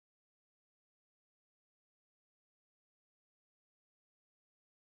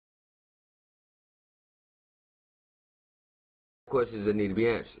questions that need to be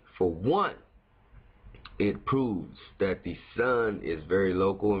answered. For one, it proves that the sun is very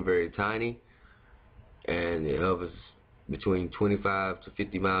local and very tiny, and it hovers between 25 to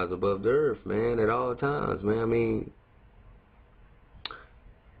 50 miles above the earth, man, at all times, man. I mean,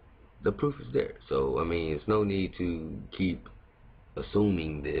 the proof is there. So, I mean, it's no need to keep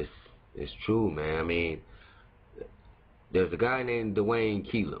assuming this is true, man. I mean, there's a guy named Dwayne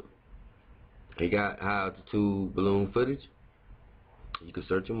Keelam. He got high altitude balloon footage. You can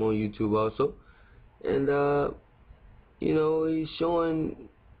search him on YouTube also. And, you know, he's showing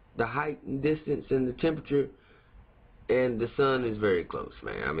the height and distance and the temperature, and the sun is very close,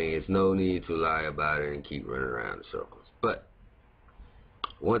 man. I mean, it's no need to lie about it and keep running around in circles. But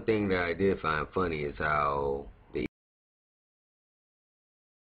one thing that I did find funny is how the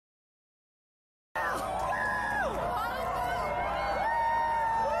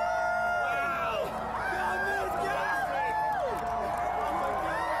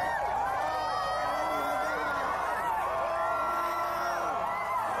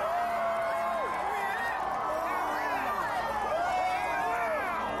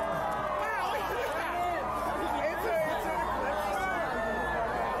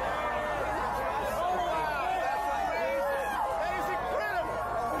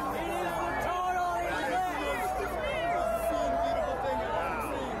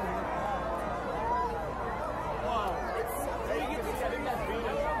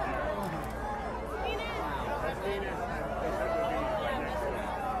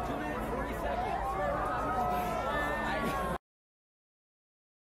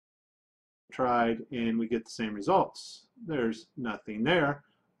tried, and we get the same results. There's nothing there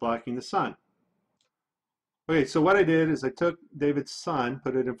blocking the sun. Okay, so what I did is I took David's sun,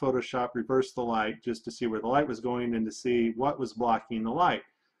 put it in Photoshop, reversed the light just to see where the light was going and to see what was blocking the light.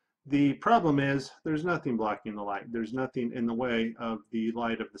 The problem is there's nothing blocking the light. There's nothing in the way of the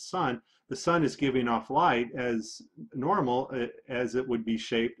light of the sun. The sun is giving off light as normal, as it would be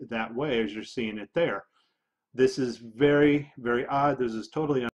shaped that way as you're seeing it there. This is very, very odd. This is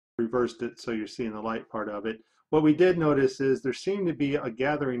totally reversed it so you're seeing the light part of it. What we did notice is there seemed to be a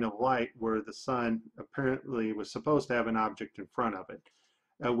gathering of light where the sun apparently was supposed to have an object in front of it.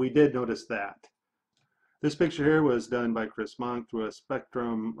 We did notice that. This picture here was done by Chris Monk through a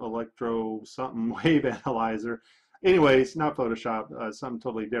spectrum electro something wave analyzer. Anyways, not Photoshop, something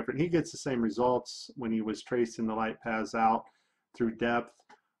totally different. He gets the same results when he was tracing the light paths out through depth.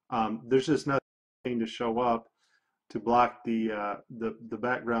 There's just nothing to show up to block the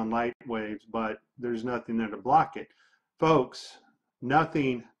background light waves, but there's nothing there to block it. Folks,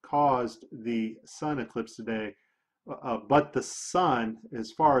 nothing caused the sun eclipse today but the sun,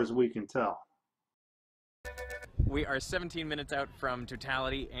 as far as we can tell. We are 17 minutes out from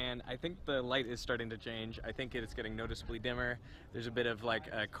totality, and I think the light is starting to change. I think it's getting noticeably dimmer. There's a bit of like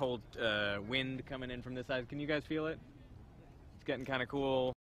a cold wind coming in from this side. Can you guys feel it? It's getting kind of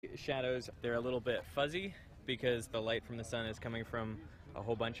cool. Shadows, they're a little bit fuzzy because the light from the sun is coming from a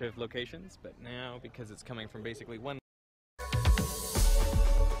whole bunch of locations, but now because it's coming from basically one.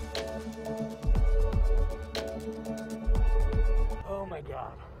 Oh my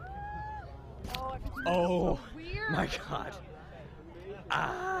god. Oh my god.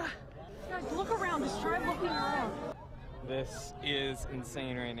 Ah! Guys, look around. Just try looking around. This is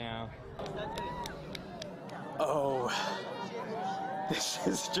insane right now. Oh. This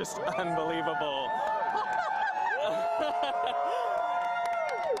is just unbelievable.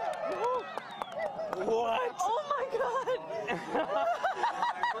 What? Oh my god!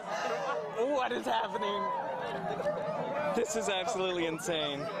 What is happening? This is absolutely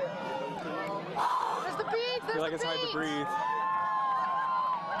insane. There's the beads! I feel like it's hard to breathe.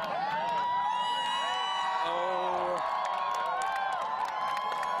 Oh.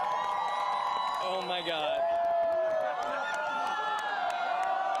 Oh my god.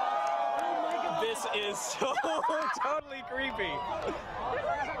 This is so totally creepy.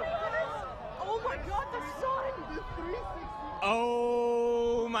 Oh my god, the sun!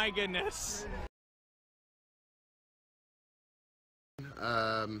 Oh my goodness.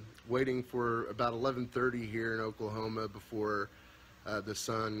 Waiting for about 11:30 here in Oklahoma before the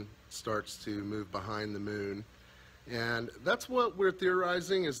sun starts to move behind the moon. And that's what we're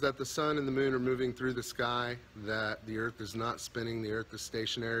theorizing, is that the sun and the moon are moving through the sky, that the earth is not spinning, the earth is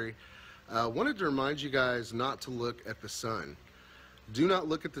stationary. Wanted to remind you guys not to look at the sun. Do not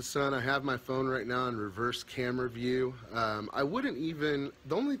look at the sun. I have my phone right now in reverse camera view. I wouldn't even,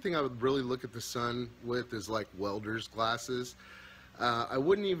 the only thing I would really look at the sun with is like welder's glasses. I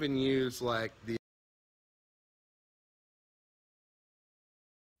wouldn't even use like the...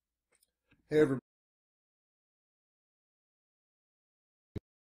 Hey everybody.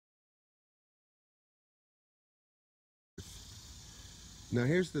 Now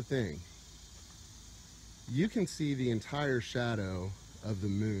here's the thing. You can see the entire shadow of the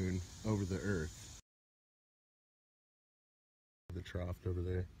moon over the Earth. The trough over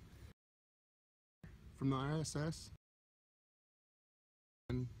there. From the ISS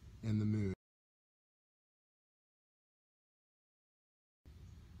and the moon.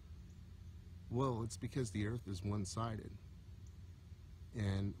 Well, it's because the Earth is one-sided.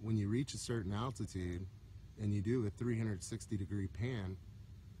 And when you reach a certain altitude and you do a 360-degree pan,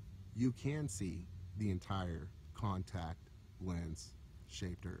 you can see the entire contact lens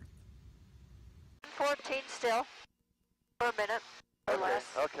shaped Earth. 14 still for a minute or less.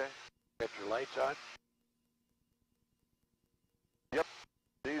 Okay. Get your lights on. Yep.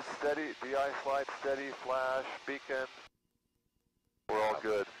 These steady, DI slide steady, flash, beacon. We're all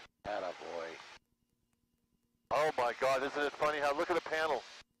good. Attaboy. Oh my God, isn't it funny how, look at the panel.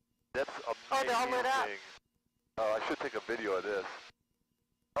 That's amazing. Oh, they're all lit up. Oh, I should take a video of this.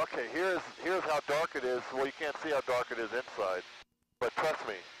 Okay, here's how dark it is. Well, you can't see how dark it is inside, but trust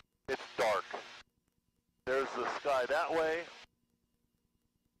me, it's dark. There's the sky that way.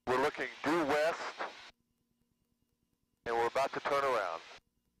 We're looking due west, and we're about to turn around.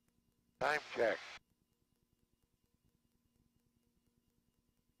 Time check.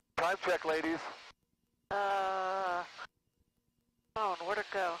 Time check, ladies. Phone, where'd it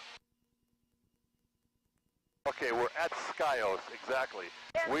go? Okay, we're at Skyos, exactly.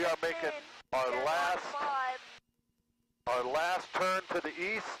 We are making our last turn to the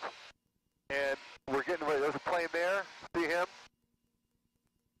east, and we're getting ready. There's a plane there. See him?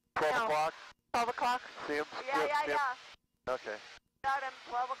 12 No. o'clock. 12 o'clock? See him? Yeah. Okay. Got him,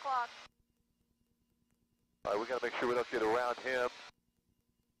 12 o'clock. All right, we got to make sure we don't get around him.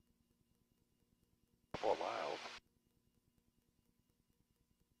 4 miles.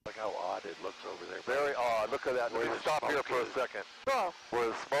 Look how odd it looks over there. Very odd. Look at that. Let me stop here for a second. Oh. Where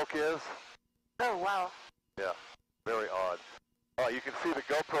the smoke is? Oh, wow. Yeah. Very odd. You can see the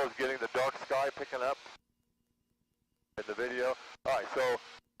GoPro's getting the dark sky picking up in the video. All right, so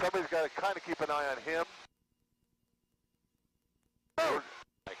somebody's got to kind of keep an eye on him. Oh.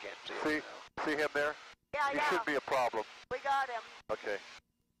 I can't see him. See him there? Yeah. He shouldn't be a problem. We got him. Okay.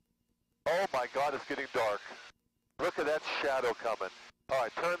 Oh my God, it's getting dark. Look at that shadow coming. All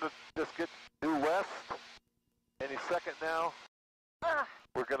right, just get due west. Any second now.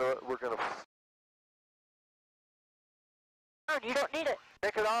 We're gonna. You don't need it.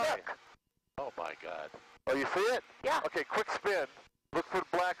 Take it on. Look. Oh my God. Oh, you see it? Yeah. Okay, quick spin. Look for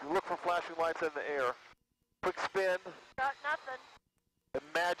flashing lights in the air. Quick spin. Got nothing.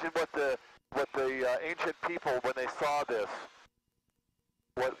 Imagine what the ancient people, when they saw this,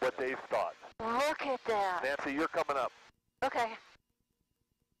 what they thought. Look at that. Nancy, you're coming up. Okay.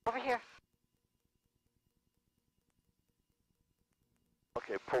 Over here.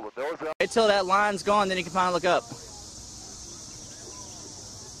 Okay, pull the nose up. Wait till that line's gone, then you can finally look up.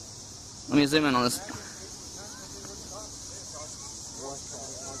 Let me zoom in on this.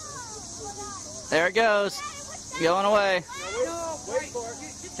 There it goes. Going away.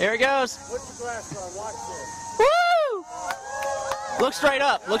 Here it goes. Woo! Look straight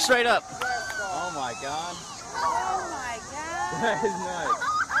up. Look straight up. Oh my God. Oh my God. That is nuts.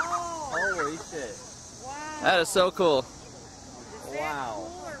 Oh, Holy shit. wow. That is so cool. Wow.